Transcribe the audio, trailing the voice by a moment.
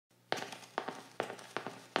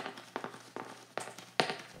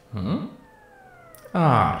Huh?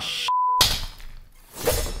 Ah, sh**.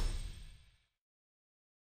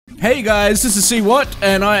 Hey guys, this is See What,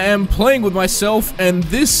 and I am playing with myself, and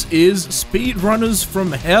this is Speedrunners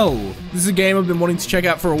from Hell. This is a game I've been wanting to check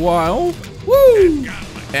out for a while. Woo!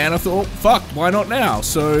 And I thought, fuck, why not now?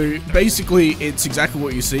 So basically, it's exactly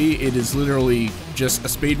what you see. It is literally just a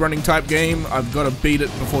speedrunning type game. I've got to beat it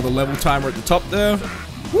before the level timer at the top there.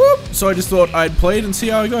 Whoop! So I just thought I'd play it and see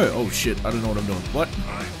how I go. Oh shit, I don't know what I'm doing. What?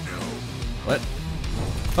 What?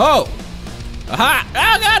 Oh! Aha!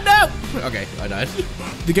 Oh god, no! Okay, I died.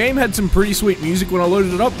 The game had some pretty sweet music when I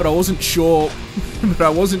loaded it up, but I wasn't sure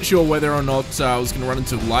whether or not I was gonna run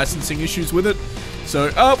into licensing issues with it.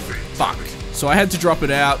 So, oh, fuck. So I had to drop it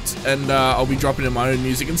out, and I'll be dropping in my own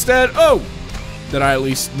music instead. Oh! That I at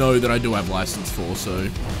least know that I do have license for, so...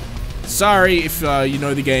 Sorry if you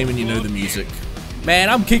know the game and you know the music. Man,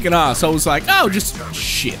 I'm kicking ass. I was like, oh, just...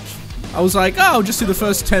 Shit. I was like, oh, just do the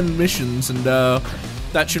first 10 missions, and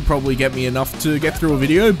that should probably get me enough to get through a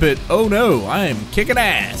video, but oh no, I am kicking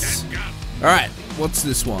ass. Alright, what's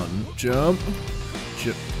this one? Jump.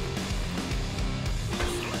 Jump.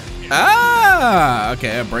 Ah!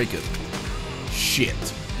 Okay, I break it. Shit.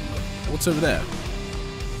 What's over there?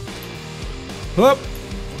 Whoop!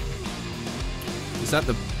 Is that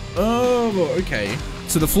the... Oh, okay.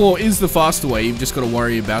 So the floor is the faster way, you've just got to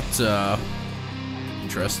worry about,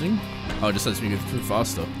 Interesting. Oh, it just lets me go through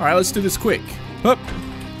faster. Alright, let's do this quick. Hup!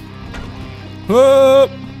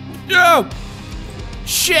 Hup! Yo!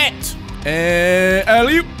 Shit! And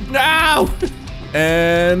alley-oop! No!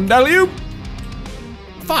 And alley-oop!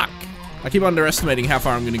 Fuck! I keep underestimating how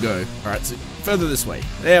far I'm gonna go. Alright, so further this way.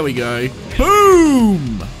 There we go.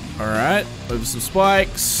 Boom! Alright, over some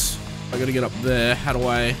spikes. I gotta get up there. How do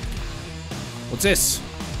I... What's this?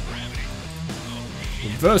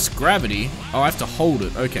 Reverse gravity? Oh, I have to hold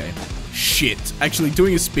it. Okay. Shit. Actually,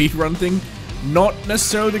 doing a speedrun thing, not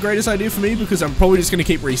necessarily the greatest idea for me because I'm probably just gonna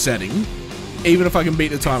keep resetting. Even if I can beat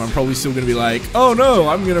the time, I'm probably still gonna be like, oh no,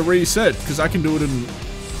 I'm gonna reset because I can do it in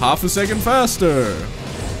half a second faster.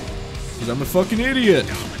 Because I'm a fucking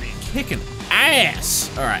idiot. Kicking ass.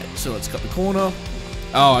 Alright, so let's cut the corner.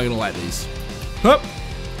 Oh, I gotta light these. Hup.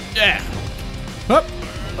 Yeah. Hup.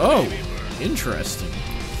 Oh, interesting.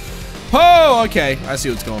 Oh, okay. I see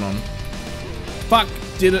what's going on. Fuck.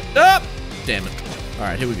 Did it. Up. Damn it.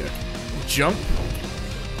 Alright, here we go. Jump.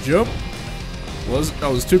 Jump. I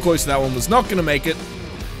was too close to that one. Was not gonna make it.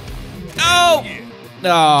 Oh!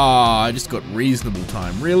 Ah, I just got reasonable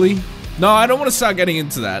time. Really? No, I don't want to start getting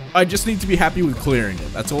into that. I just need to be happy with clearing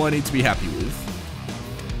it. That's all I need to be happy with.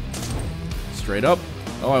 Straight up.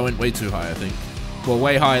 Oh, I went way too high, I think. Well,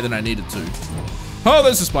 way higher than I needed to. Oh,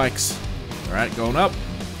 there's the spikes. Alright, going up.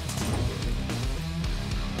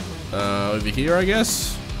 Over here, I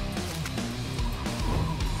guess.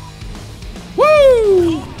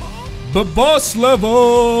 Woo! The boss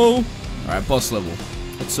level! Alright, boss level.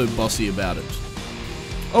 What's so bossy about it?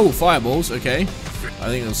 Oh, fireballs, okay. I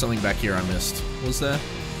think there was something back here I missed. Was there?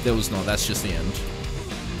 There was not, that's just the end.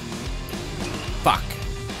 Fuck.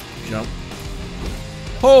 Jump.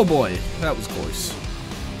 Oh boy, that was close.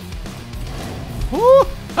 Ooh.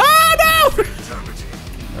 Oh no!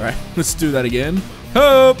 Alright, let's do that again.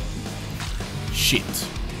 Hup! Shit.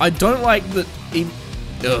 I don't like that he...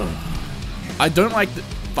 Ugh. I don't like that...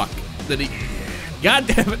 Fuck. That he... God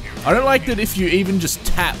damn it. I don't like that if you even just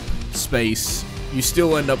tap space, you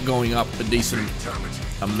still end up going up a decent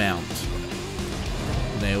amount.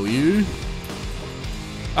 Nail you.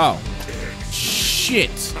 Oh.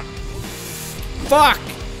 Shit. Fuck.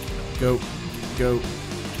 Go. Go.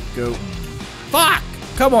 Go. Fuck!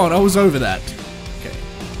 Come on, I was over that. Okay.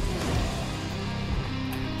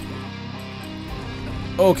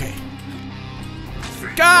 Okay.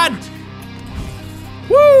 God!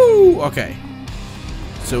 Woo! Okay.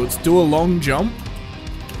 So it's do a long jump.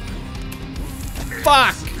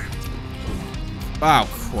 Fuck! Oh,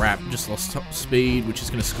 crap. Just lost top speed, which is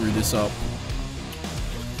going to screw this up.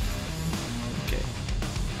 Okay.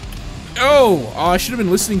 Oh! I should have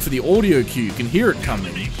been listening for the audio cue. You can hear it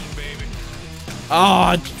coming.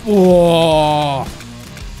 Oh!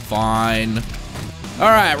 Fine.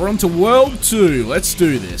 Alright, we're on to World 2. Let's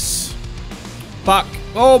do this. Fuck.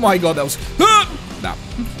 Oh my god, that was... Nah.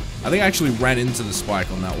 I think I actually ran into the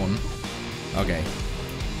spike on that one. Okay.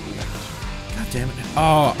 God damn it.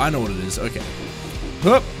 Oh, I know what it is. Okay.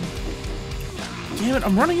 Hup. Damn it,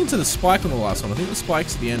 I'm running into the spike on the last one. I think the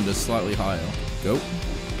spikes at the end are slightly higher. Go.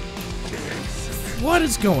 What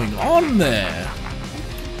is going on there?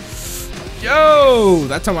 Yo!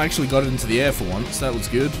 That time I actually got it into the air for once. That was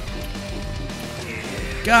good.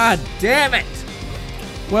 God damn it!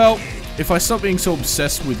 Well, if I stop being so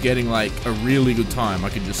obsessed with getting like a really good time, I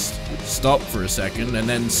could just stop for a second and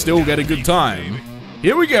then still get a good time.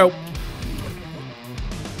 Here we go.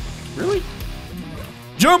 Really?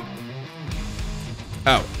 Jump!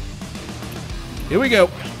 Oh. Here we go.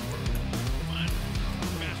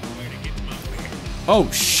 Oh,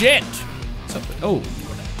 shit! Something. Oh.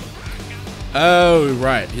 Oh,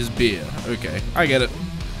 right. His beer. Okay. I get it.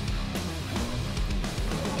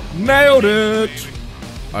 Nailed it!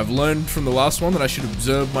 I've learned from the last one that I should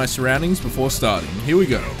observe my surroundings before starting. Here we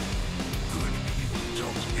go.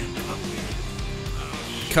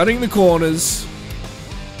 Cutting the corners.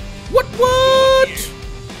 What?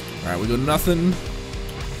 Alright, we got nothing.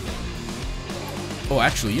 Oh,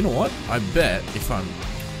 actually, you know what? I bet if I'm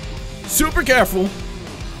super careful.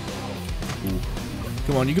 Ooh.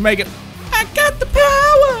 Come on, you can make it. I got the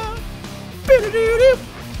power!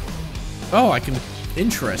 Oh, I can...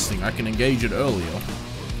 Interesting, I can engage it earlier.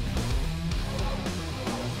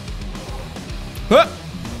 Huh!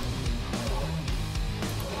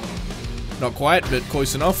 Not quite, but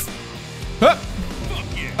close enough. Huh!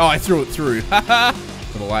 Oh, I threw it through. Haha!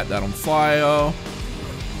 Gotta light that on fire.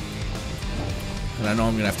 And I know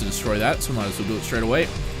I'm gonna have to destroy that, so I might as well do it straight away.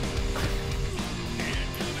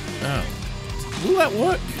 Oh. Will that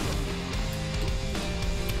work?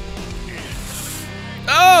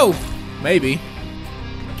 Oh! Maybe.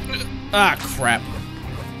 Ah, crap.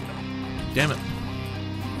 Damn it.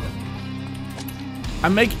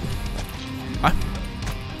 I'm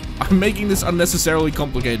making this unnecessarily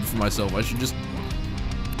complicated for myself. I should just...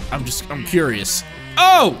 I'm curious.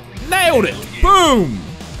 Oh! Nailed it! Boom!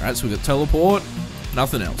 Alright, so we got teleport.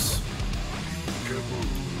 Nothing else.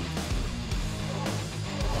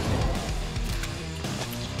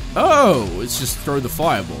 Oh! It's just throw the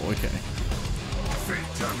fireball. Okay.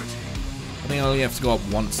 I think I only have to go up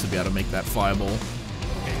once to be able to make that fireball.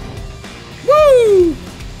 Woo!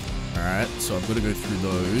 Alright, so I've got to go through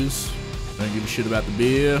those. Don't give a shit about the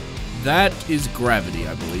beer. That is gravity,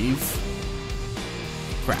 I believe.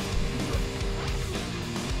 Crap.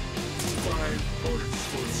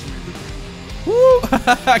 Woo!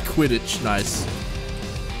 Quidditch, nice.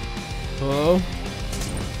 Oh.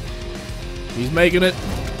 He's making it.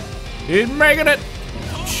 He's making it!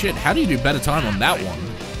 Oh, shit, how do you do better time on that one?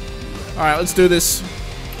 Alright, let's do this.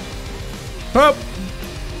 Up!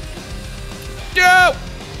 Go!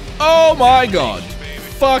 Oh my god.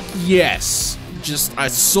 Fuck yes. Just, I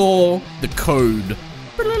saw the code.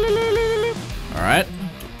 Alright.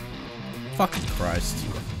 Fucking Christ.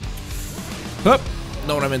 Up!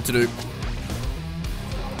 Know what I meant to do.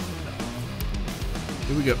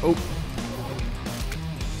 Here we go. Oh.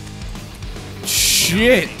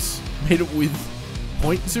 Shit! Made it with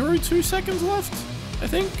 0.02 seconds left, I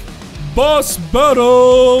think. Boss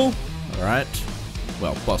battle! Alright.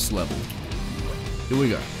 Well, boss level. Here we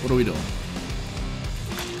go. What are we doing?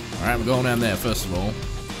 Alright, we're going down there first of all.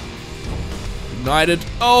 Ignited.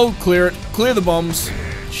 Oh, clear it. Clear the bombs.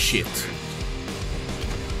 Shit.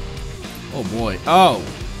 Oh boy. Oh.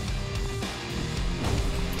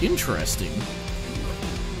 Interesting.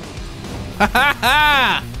 Ha ha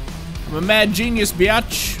ha! I'm a mad genius,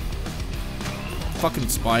 biatch. Fucking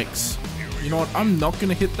spikes. You know what? I'm not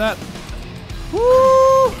gonna hit that. Woo!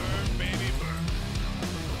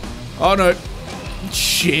 Oh no.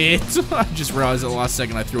 Shit. I just realized at the last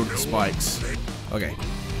second I threw it at the spikes. Okay.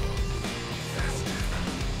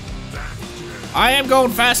 I am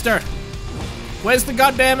going faster. Where's the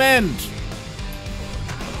goddamn end?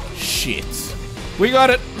 Shit. We got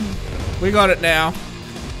it. We got it now.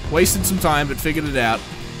 Wasted some time, but figured it out.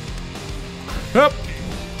 Hup.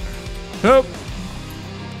 Hup.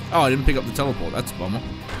 Oh, I didn't pick up the teleport. That's a bummer.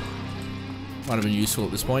 Might have been useful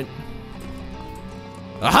at this point.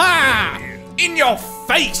 Aha! In your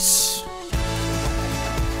face!